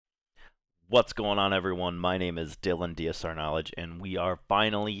What's going on, everyone? My name is Dylan DSR Knowledge, and we are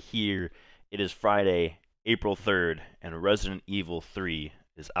finally here. It is Friday, April 3rd, and Resident Evil 3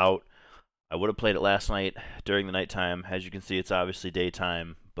 is out. I would have played it last night during the nighttime. As you can see, it's obviously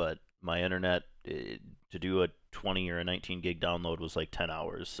daytime, but my internet to do a 20 or a 19 gig download was like 10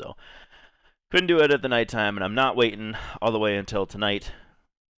 hours, so couldn't do it at the nighttime, and I'm not waiting all the way until tonight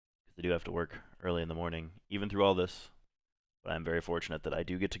because I do have to work early in the morning, even through all this. But I'm very fortunate that I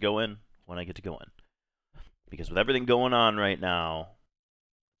do get to go in when I get to go in. Because with everything going on right now,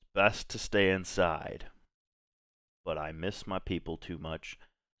 it's best to stay inside. But I miss my people too much,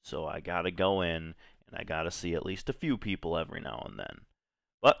 so I gotta go in, and I gotta see at least a few people every now and then.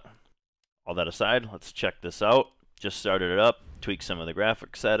 But, all that aside, let's check this out. Just started it up, tweak some of the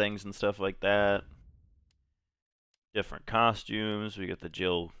graphic settings and stuff like that. Different costumes. We got the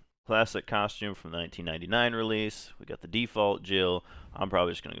Jill Classic costume from the 1999 release. We got the default Jill. I'm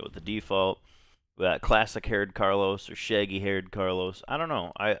probably just going to go with the default. We got classic haired Carlos or shaggy haired Carlos. I don't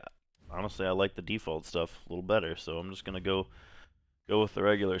know. Honestly, I like the default stuff a little better, so I'm just going to go with the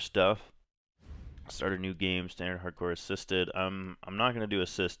regular stuff. Start a new game, standard, hardcore, assisted. I'm not going to do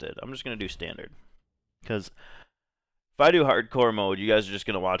assisted. I'm just going to do standard. Because if I do hardcore mode, you guys are just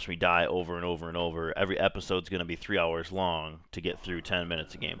going to watch me die over and over and over. Every episode's going to be 3 hours long to get through 10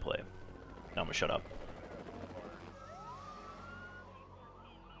 minutes of gameplay. Now I'm going to shut up.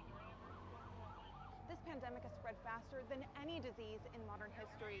 This pandemic has spread faster than any disease in modern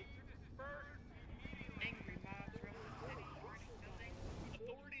history. Angry mobs run the city, burning buildings.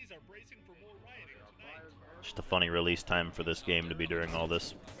 Authorities are bracing for more rioting tonight. Just a funny release time for this game to be during all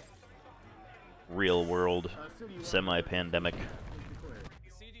this real-world, semi-pandemic. The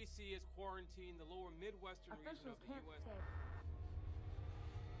CDC has quarantined the lower Midwestern region of the U.S.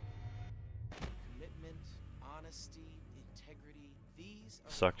 Commitment, honesty, integrity, these are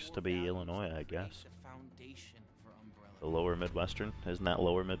Sucks the to core be values Illinois, that I create guess. the foundation for Umbrella. The lower Midwestern? Isn't that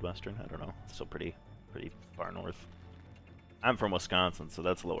lower Midwestern? I don't know. It's still pretty far north. I'm from Wisconsin, so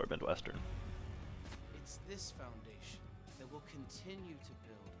that's lower Midwestern. It's this foundation that will continue to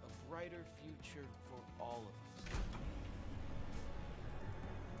build a brighter future for all of us.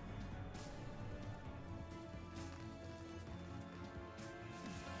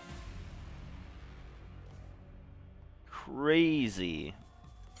 Crazy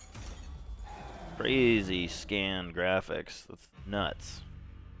scan graphics. That's nuts.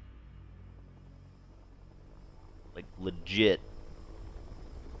 Like legit.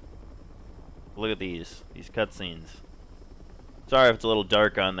 Look at these cutscenes. Sorry if it's a little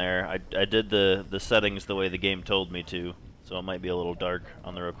dark on there. I did the settings the way the game told me to, so it might be a little dark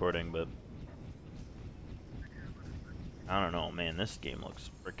on the recording, but I don't know, man. This game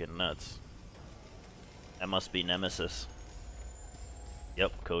looks freaking nuts. That must be Nemesis.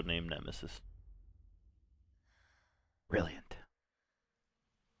 Yep, codename Nemesis. Brilliant.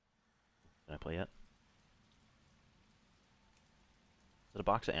 Can I play yet? Is it a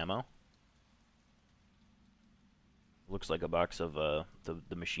box of ammo? Looks like a box of the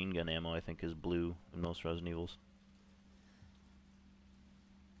machine gun ammo. I think is blue in most Resident Evils.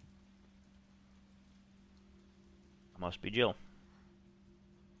 Must be Jill.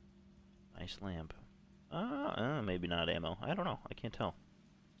 Nice lamp. Maybe not ammo. I don't know. I can't tell.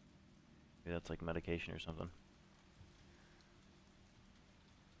 Maybe that's like medication or something.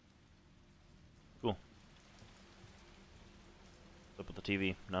 Cool. What's up with the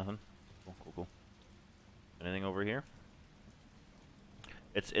TV? Nothing? Cool. Anything over here?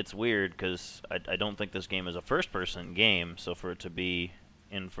 It's weird because I don't think this game is a first-person game, so for it to be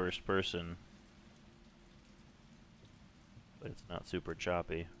in first person, but it's not super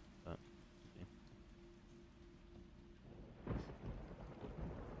choppy. But,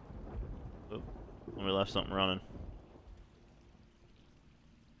 oh, we left something running. Is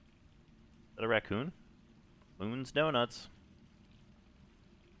that a raccoon? Moon's Donuts.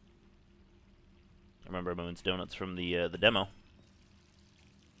 I remember Moon's Donuts from the demo.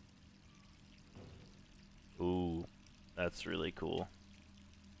 Ooh, that's really cool.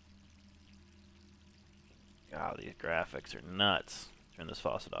 God, these graphics are nuts. Turn this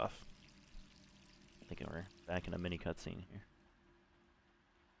faucet off. Thinking we're back in a mini cutscene here.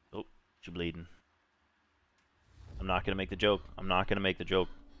 Oh, she's bleeding. I'm not gonna make the joke. I'm not gonna make the joke.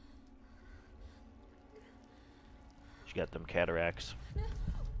 She got them cataracts.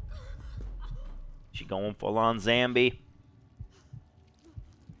 She going full on Zambi.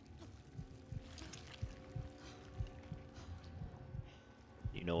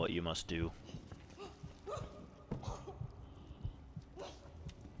 You know what you must do.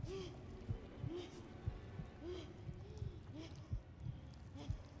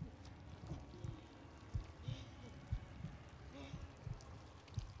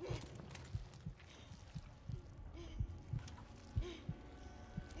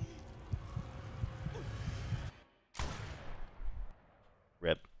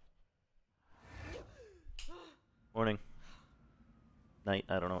 Rip. Morning. Night.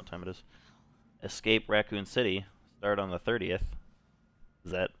 I don't know what time it is. Escape Raccoon City. Start on the 30th.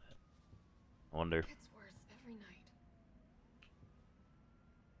 Is that? I wonder. It gets worse every night.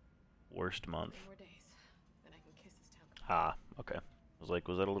 Worst month. 3 more days, then I can kiss his temple. Ah, okay. I was like,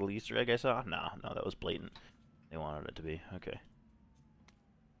 was that a little Easter egg I saw? No, that was blatant. They wanted it to be. Okay.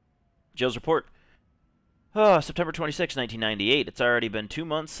 Joe's report. Oh, September 26, 1998. It's already been 2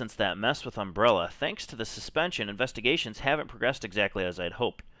 months since that mess with Umbrella. Thanks to the suspension, investigations haven't progressed exactly as I'd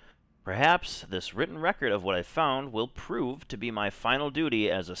hoped. Perhaps this written record of what I found will prove to be my final duty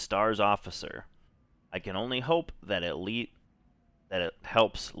as a STARS officer. I can only hope that it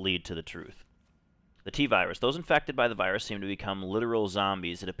helps lead to the truth. The T-virus. Those infected by the virus seem to become literal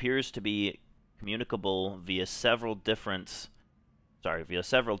zombies. It appears to be communicable via several different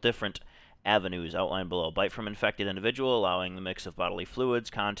avenues outlined below. Bite from infected individual, allowing the mix of bodily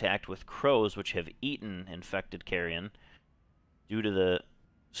fluids, contact with crows which have eaten infected carrion. Due to the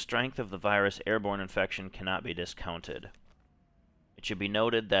strength of the virus, airborne infection cannot be discounted. It should be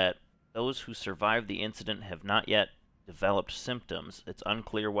noted that those who survived the incident have not yet developed symptoms. It's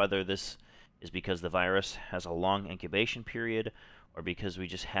unclear whether this is because the virus has a long incubation period or because we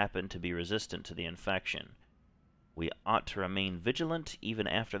just happen to be resistant to the infection. We ought to remain vigilant even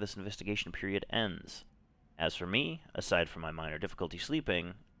after this investigation period ends. As for me, aside from my minor difficulty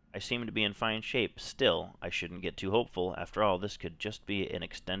sleeping, I seem to be in fine shape. Still, I shouldn't get too hopeful. After all, this could just be an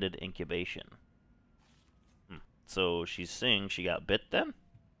extended incubation. So she's saying she got bit then?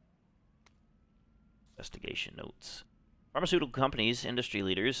 Investigation notes. Pharmaceutical companies, industry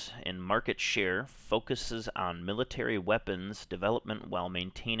leaders in market share, focuses on military weapons development while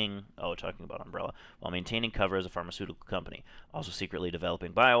maintaining, talking about Umbrella, while maintaining cover as a pharmaceutical company. Also secretly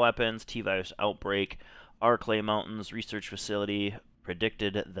developing bioweapons, T-virus outbreak, Arclay Mountains research facility,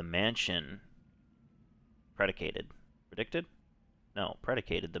 predicated the mansion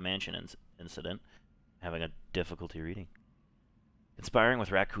incident. Having a difficulty reading. Conspiring with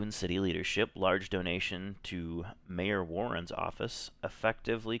Raccoon City leadership, large donation to Mayor Warren's office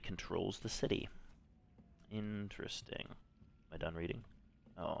effectively controls the city. Interesting. Am I done reading?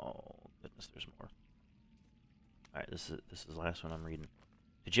 Oh, goodness, there's more. Alright, this is the last one I'm reading.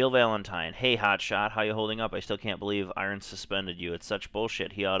 To Jill Valentine. Hey, hotshot, how you holding up? I still can't believe Iron suspended you. It's such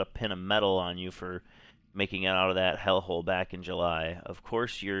bullshit. He ought to pin a medal on you for making it out of that hellhole back in July. Of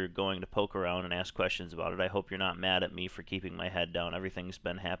course you're going to poke around and ask questions about it. I hope you're not mad at me for keeping my head down. Everything's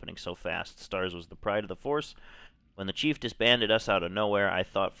been happening so fast. STARS was the pride of the force. When the chief disbanded us out of nowhere, I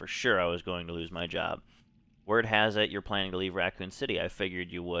thought for sure I was going to lose my job. Word has it you're planning to leave Raccoon City. I figured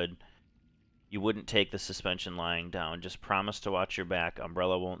you would. You wouldn't take the suspension lying down. Just promise to watch your back.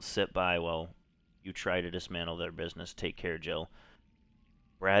 Umbrella won't sit by while you try to dismantle their business. Take care, Jill.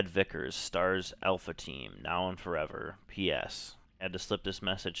 Brad Vickers, STARS Alpha Team, now and forever. P.S. Had to slip this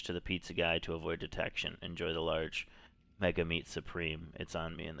message to the pizza guy to avoid detection. Enjoy the large Mega Meat Supreme. It's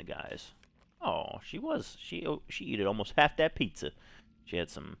on me and the guys. Oh, she ate almost half that pizza. She had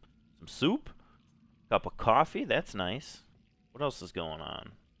some soup, cup of coffee. That's nice. What else is going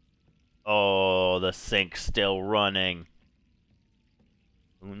on? Oh, the sink's still running.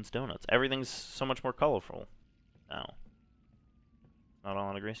 Moon's Donuts. Everything's so much more colorful now. Not all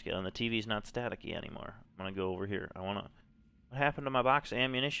on a grayscale, and the TV's not staticky anymore. I'm gonna go over here. What happened to my box of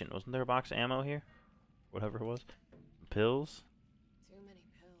ammunition? Wasn't there a box of ammo here? Whatever it was. Some pills? Too many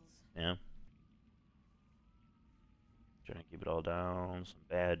pills. Yeah. Trying to keep it all down. Some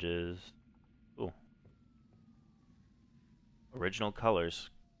badges. Cool. Original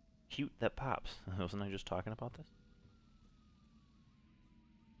colors. Cute that pops. Wasn't I just talking about this?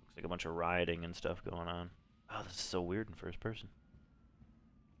 Looks like a bunch of rioting and stuff going on. Oh, this is so weird in first person.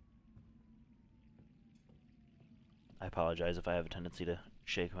 I apologize if I have a tendency to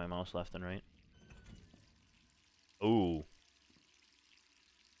shake my mouse left and right. Ooh.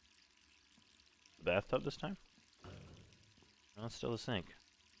 The bathtub this time? No, it's still the sink.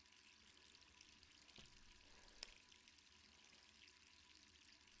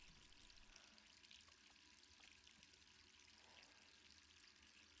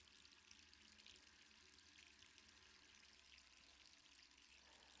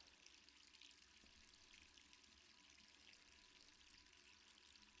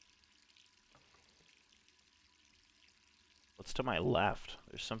 What's to my left?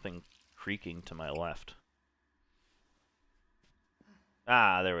 There's something creaking to my left.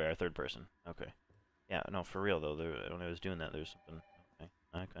 Ah, there we are, third person. Okay. Yeah, no, for real though. When I was doing that, there's something.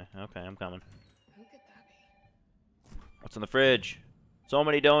 Okay, I'm coming. Who could that be? What's in the fridge? So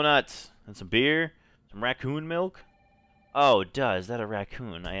many donuts and some beer, some raccoon milk. Oh, duh, is that a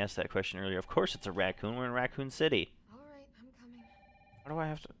raccoon? I asked that question earlier. Of course it's a raccoon. We're in Raccoon City. Alright, I'm coming. Why do I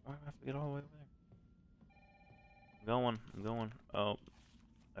have to get all the way over there? I'm going. I'm going. Oh,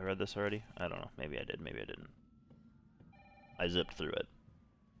 I read this already? I don't know. Maybe I did. Maybe I didn't. I zipped through it.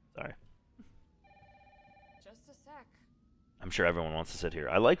 Sorry. Just a sec. I'm sure everyone wants to sit here.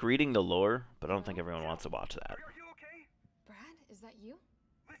 I like reading the lore, but I don't think everyone wants to watch that. Are you okay? Brad, is that you?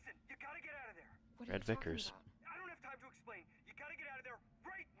 Listen, you gotta get out of there. What Brad are you Vickers. talking about? I don't have time to explain. You gotta get out of there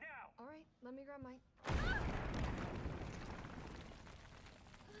right now. Alright, let me grab my...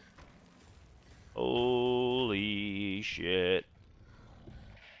 Holy shit.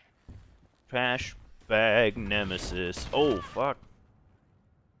 Trash bag nemesis. Oh, fuck.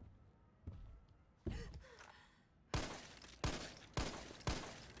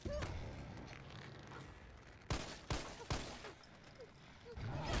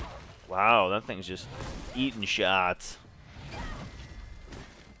 Wow, that thing's just eating shots.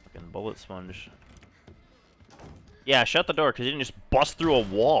 Fucking bullet sponge. Yeah, shut the door, because you didn't just bust through a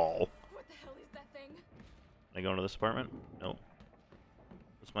wall. What the hell is that thing? Can I go into this apartment? Nope.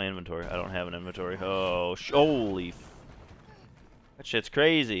 What's my inventory? I don't have an inventory. Oh, holy that shit's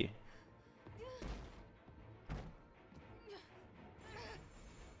crazy.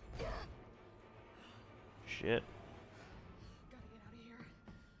 Shit. Gotta get out of here.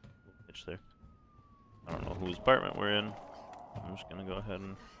 Bitch there. I don't know whose apartment we're in. I'm just gonna go ahead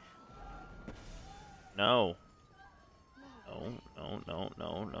and... No.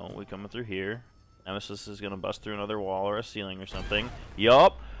 No. We coming through here. Nemesis is gonna bust through another wall or a ceiling or something.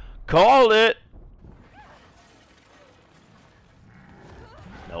 Yup. Called it!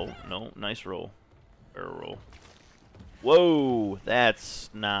 No. Nice roll. Barrel roll. Whoa! That's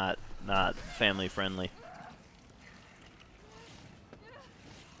not family friendly.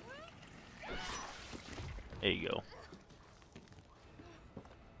 There you go.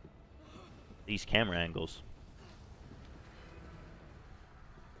 These camera angles.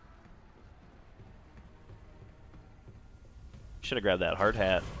 Should have grabbed that hard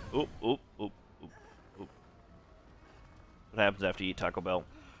hat. Oop. What happens after you eat Taco Bell?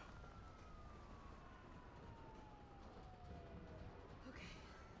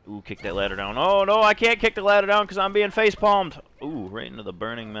 Ooh, kick that ladder down. Oh no, I can't kick the ladder down because I'm being face palmed. Ooh, right into the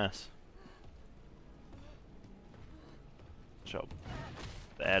burning mess. So,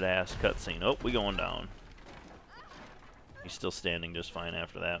 badass cutscene. Oh, we going down. He's still standing just fine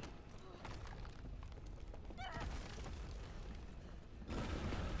after that.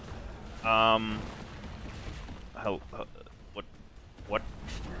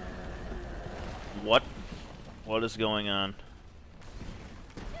 What is going on?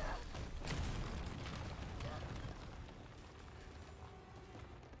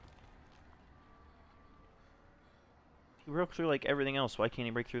 He broke through like everything else. Why can't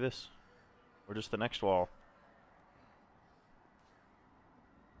he break through this? Or just the next wall?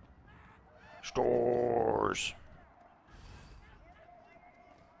 Stores.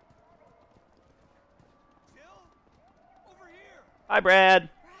 Jill? Over here. Hi, Brad.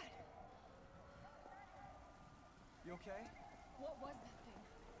 You okay? What was that thing?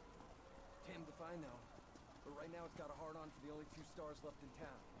 Damned if I know. But right now it's got a hard-on for the only 2 stars left in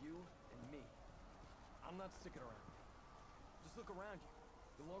town. You and me. I'm not sticking around. Just look around you.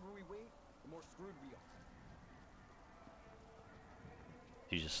 The longer we wait, the more screwed we are.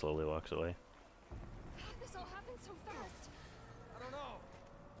 He just slowly walks away. This all happened so fast. I don't know.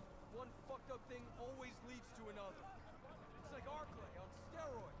 One fucked up thing always leads to another. It's like Arclay on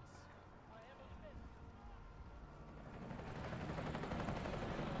steroids.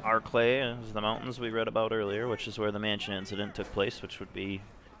 Arclay is the mountains we read about earlier, which is where the mansion incident took place, which would be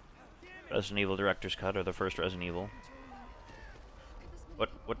Resident Evil Director's Cut, or the first Resident Evil. What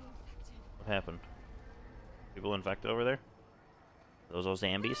happened? People infected over there? Those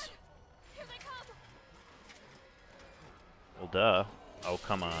zombies? Here they come. Well, duh. Oh,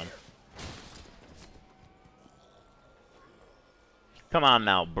 come on. Come on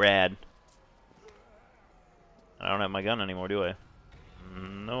now, Brad. I don't have my gun anymore, do I?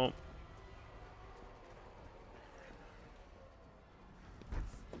 Nope.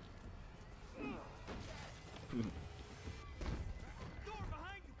 Door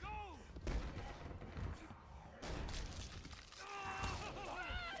behind you. Go.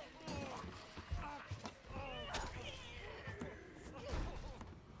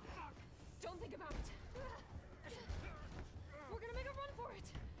 Don't think about it. We're gonna make a run for it.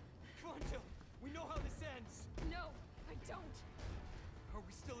 Come on, Jill. We know how this ends. No, I don't. Are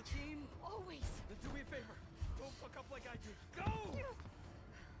we still a team? Always. Then do me a favor. Don't fuck up like I did. Go!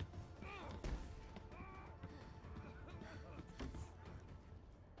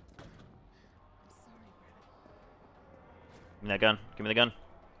 Give me that gun. Give me the gun.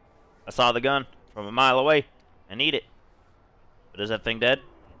 I saw the gun from a mile away. I need it. But is that thing dead?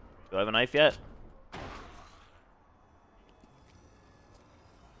 Do I have a knife yet?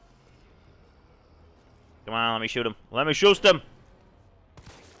 Come on, let me shoot him. Let me shoot him!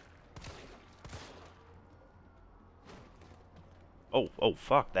 Oh,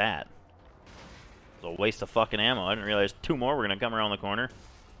 fuck that. It was a waste of fucking ammo. I didn't realize 2 more were gonna come around the corner.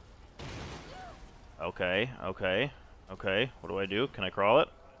 Okay. What do I do? Can I crawl it?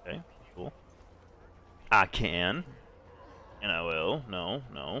 Okay, cool. I can. And I will. No.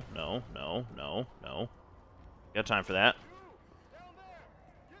 Got time for that.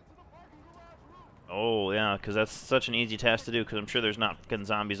 Oh, yeah, because that's such an easy task to do, because I'm sure there's not fucking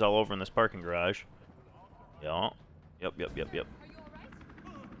zombies all over in this parking garage. Yeah. Yep. Are you alright?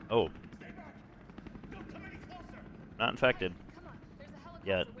 Oh. Not infected. Come on. There's a helicopter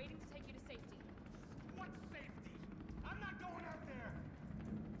Yet. waiting to take you to safety. What safety? I'm not going out there.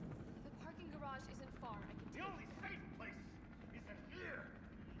 The parking garage isn't far. I can The take only safe place is in here.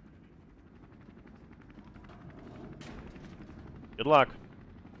 Good luck.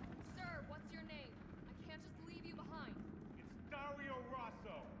 Sir, what's your name? I can't just leave you behind. It's Dario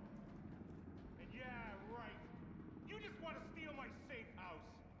Rosso. And yeah, right. You just want to steal my safe house.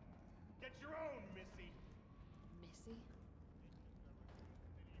 Get your own, Missy. Missy?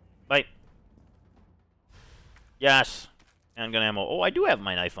 Bye. Yes. Handgun ammo. Oh, I do have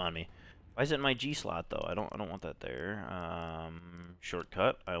my knife on me. Why is it in my G slot though? I don't want that there.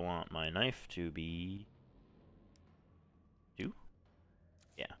 Shortcut. I want my knife to be 2.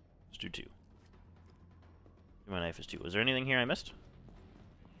 Yeah, let's do 2. My knife is 2. Was there anything here I missed?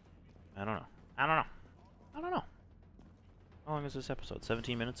 I don't know. How long is this episode?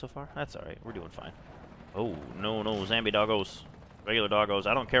 17 minutes so far? That's alright. We're doing fine. Oh, no. Zombie doggos. Regular doggos.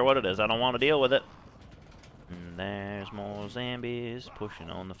 I don't care what it is. I don't want to deal with it. And there's more zombies pushing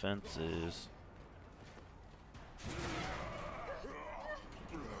on the fences.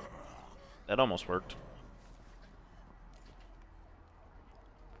 That almost worked.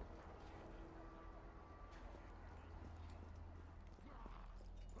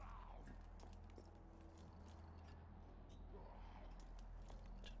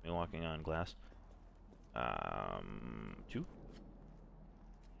 Just me walking on glass. 2.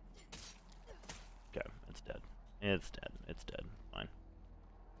 Okay, it's dead. It's dead. Fine.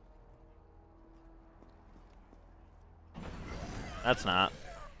 That's not.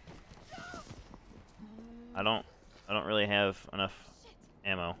 I don't really have enough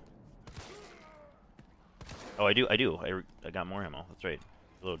ammo. Oh, I do. I got more ammo. That's right.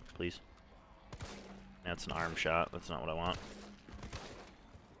 Reload, please. That's an arm shot. That's not what I want.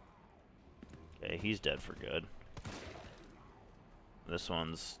 Okay, he's dead for good. This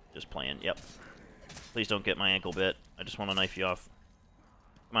one's just playing. Yep. Please don't get my ankle bit. I just want to knife you off.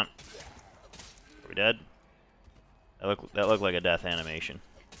 Come on. Are we dead? That looked like a death animation.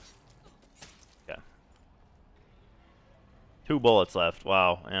 Okay. 2 bullets left.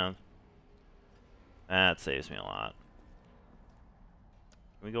 Wow. Yeah. That saves me a lot.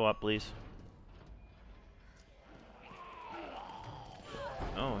 Can we go up, please?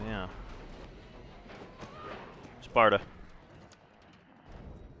 Oh, yeah. Sparta.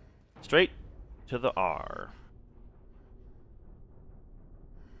 Straight to the R.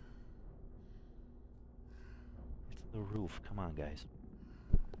 It's the roof. Come on, guys.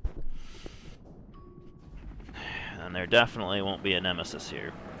 And there definitely won't be a nemesis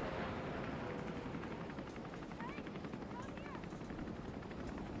here.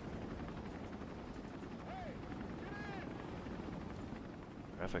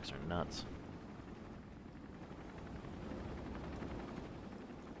 Graphics are nuts.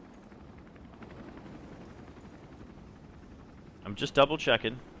 I'm just double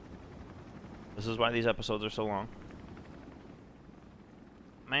checking. This is why these episodes are so long.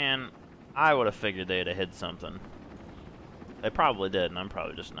 Man, I would have figured they'd have hid something. They probably did, and I'm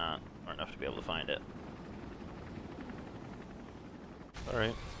probably just not smart enough to be able to find it.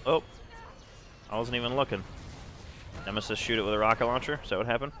 Alright. Oh! I wasn't even looking. Nemesis shoot it with a rocket launcher? Is that what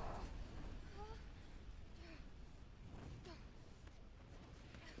happened?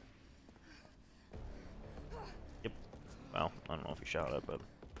 Yep. Well, I don't know if he shot it, but...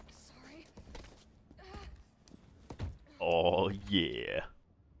 Sorry. Oh, yeah.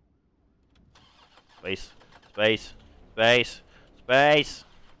 Space. Space. Space. Space.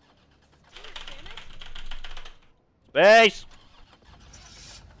 Space!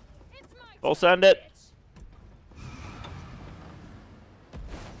 It's my We'll send it.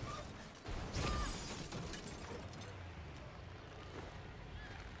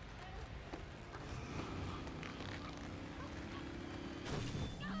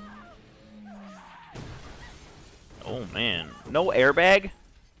 man. No airbag?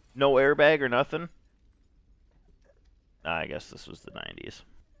 No airbag or nothing? I guess this was the 90s.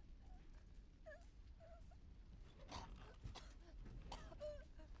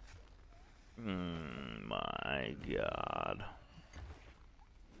 My God.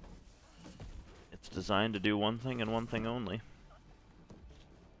 It's designed to do one thing and one thing only.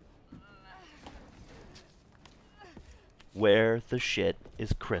 Where the shit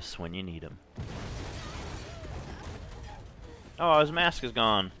is Chris when you need him? Oh, his mask is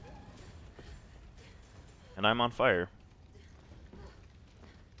gone. And I'm on fire.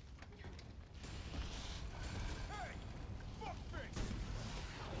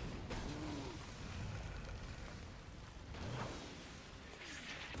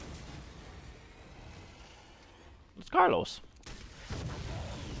 It's Carlos.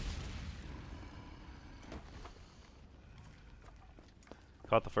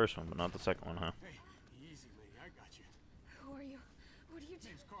 Caught the first one, but not the second one, huh? Hey, easy, lady. I got you. Who are you? What are you doing?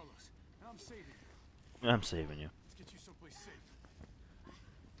 Name's Carlos, and I'm saving you. I'm saving you. Let's get you someplace safe.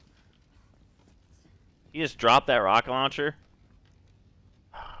 You just dropped that rocket launcher?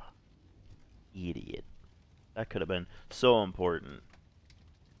 Idiot. That could have been so important.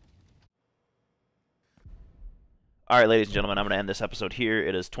 Alright, ladies and gentlemen, I'm going to end this episode here.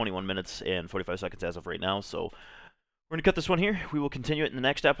 It is 21 minutes and 45 seconds as of right now, so we're going to cut this one here. We will continue it in the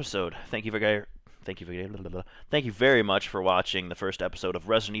next episode. Thank you very much for watching the first episode of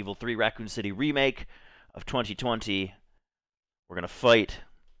Resident Evil 3 Raccoon City Remake of 2020. We're going to fight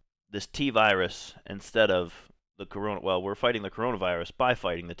this T-virus instead of the corona. Well, we're fighting the coronavirus by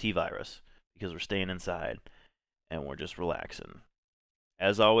fighting the T-virus because we're staying inside and we're just relaxing.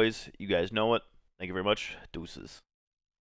 As always, you guys know it. Thank you very much. Deuces.